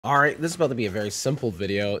Alright, this is about to be a very simple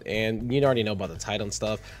video, and you already know about the title and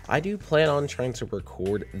stuff. I do plan on trying to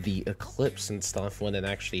record the eclipse and stuff when it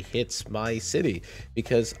actually hits my city,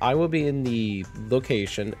 because I will be in the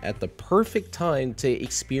location at the perfect time to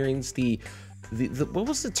experience the what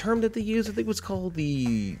was the term that they used? I think it was called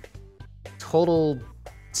the total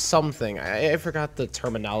something. I forgot the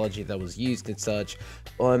terminology that was used and such.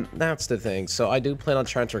 That's the thing. So I do plan on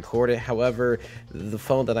trying to record it. However, the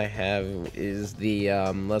phone that I have is the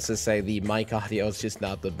let's just say the mic audio is just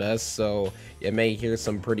not the best, so you may hear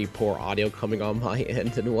some pretty poor audio coming on my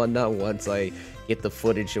end and whatnot once I get the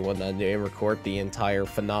footage and whatnot and record the entire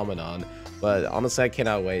phenomenon. But honestly, I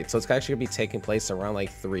cannot wait. So it's actually gonna be taking place around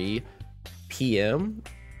like 3 p.m.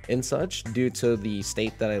 and such, due to the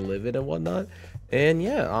state that I live in and whatnot. And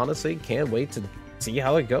yeah, honestly, can't wait to see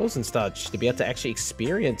how it goes and such, to be able to actually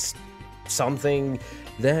experience something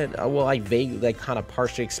that well, I vaguely, like, kind of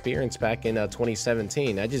partially experienced back in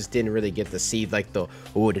 2017. I just didn't really get to see like the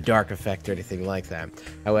dark effect or anything like that.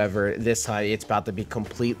 However, this time it's about to be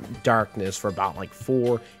complete darkness for about like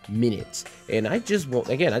 4 minutes, and I just want,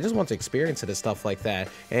 again, I just want to experience it and stuff like that.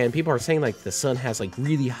 And people are saying like the sun has like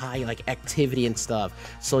really high like activity and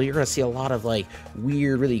stuff, so you're gonna see a lot of like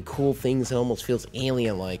weird, really cool things that almost feels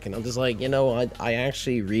alien like. And I'm just like, I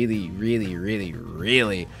actually really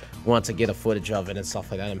want to get a footage of it and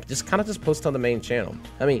stuff like that, and just kind of just post on the main channel.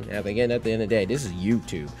 I mean, again, at the end of the day, this is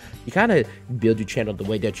YouTube. You kind of build your channel the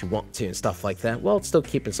way that you want to and stuff like that, while it's still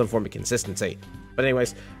keeping some form of consistency. But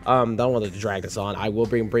anyways, don't want to drag this on. I will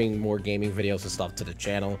bring more gaming videos and stuff to the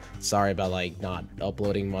channel. Sorry about like not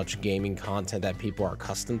uploading much gaming content that people are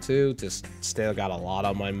accustomed to. Just still got a lot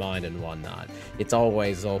on my mind and whatnot. It's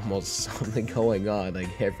always almost something going on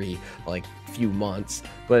like every like few months.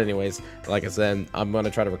 But anyways, like I said, I'm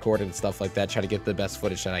gonna try to record it and stuff like that, try to get the best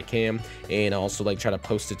footage that I can, and also like try to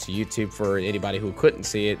post it to YouTube for anybody who couldn't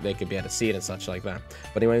see it. They could be able to see it and such like that.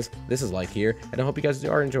 But anyways, this is Like here, and I hope you guys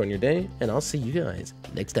are enjoying your day, and I'll see you guys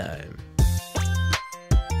next time.